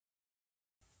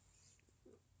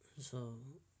So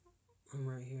I'm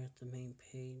right here at the main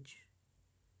page.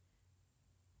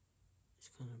 It's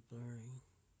kind of blurry,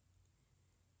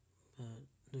 but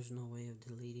there's no way of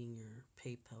deleting your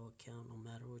PayPal account no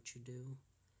matter what you do.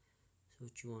 So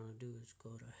what you want to do is go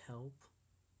to help,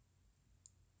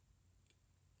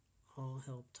 all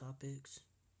help topics,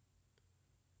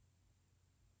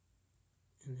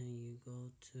 and then you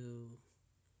go to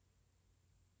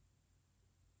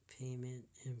payment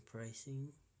and pricing.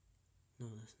 No,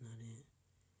 that's not it.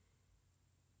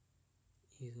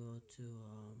 You go to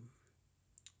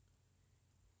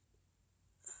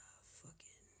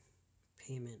fucking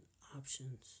payment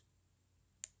options.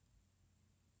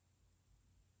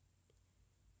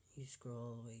 You scroll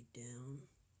all the way down.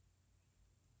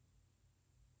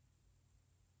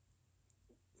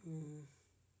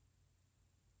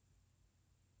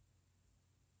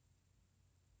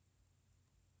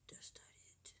 That's not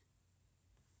it.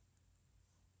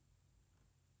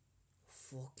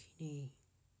 Fucking A.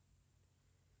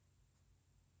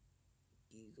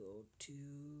 You go to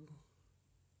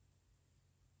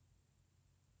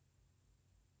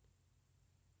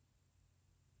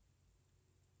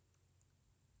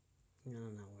I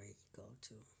don't know where you go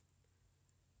to,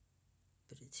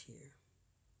 but it's here.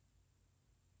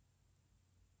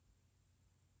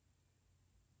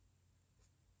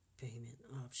 Payment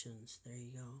options. There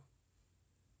you go.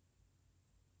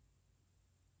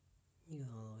 You go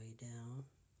all the way down.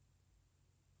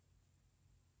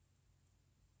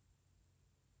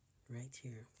 Right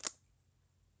here.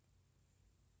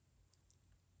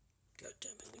 God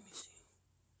damn it, let me see.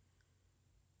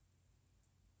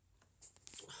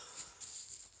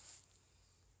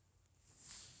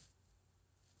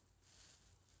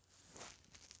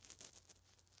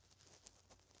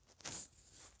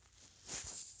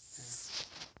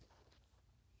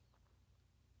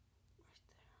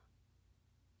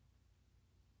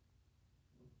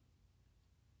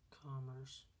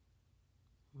 Commerce,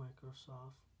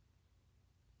 Microsoft.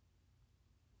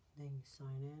 Then you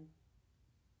sign in.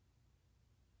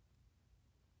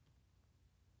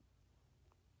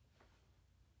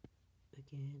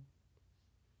 Again.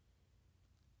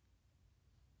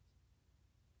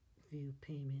 View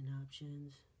payment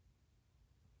options.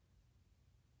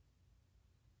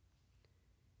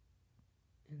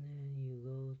 And then you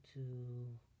go to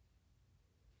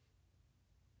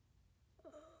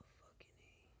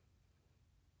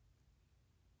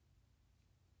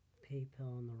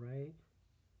PayPal on the right.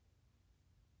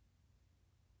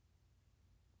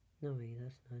 No, wait,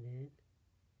 that's not it.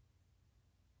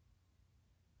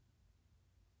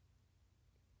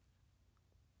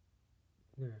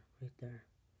 There, right there.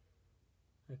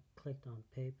 I clicked on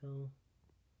PayPal.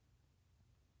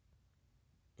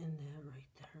 And that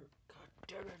right there. God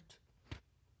damn it.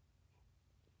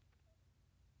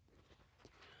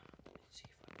 Let's see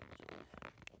if I can do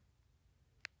that.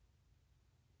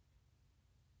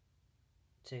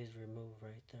 It says remove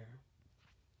right there.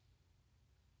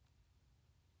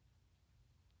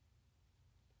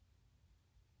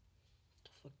 What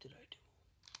the fuck did I do?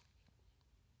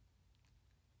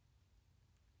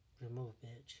 Remove,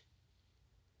 bitch.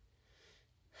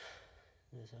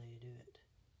 That's how you do it.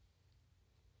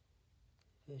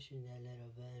 Pushing that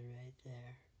little button right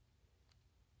there.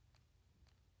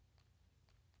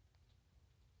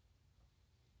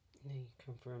 And then you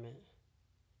confirm it.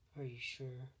 Are you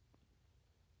sure?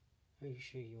 Are you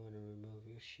sure you want to remove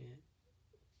your shit?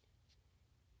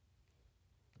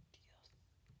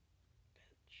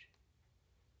 Bitch.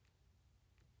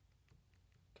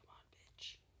 Come on,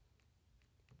 bitch.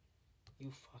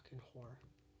 You fucking whore.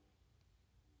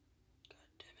 God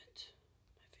damn it.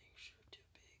 My fingers are too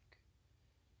big.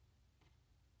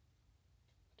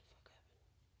 What the fuck happened?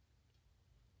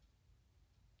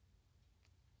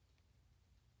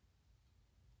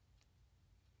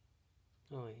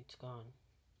 Oh wait, it's gone.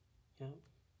 Yep,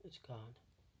 it's gone.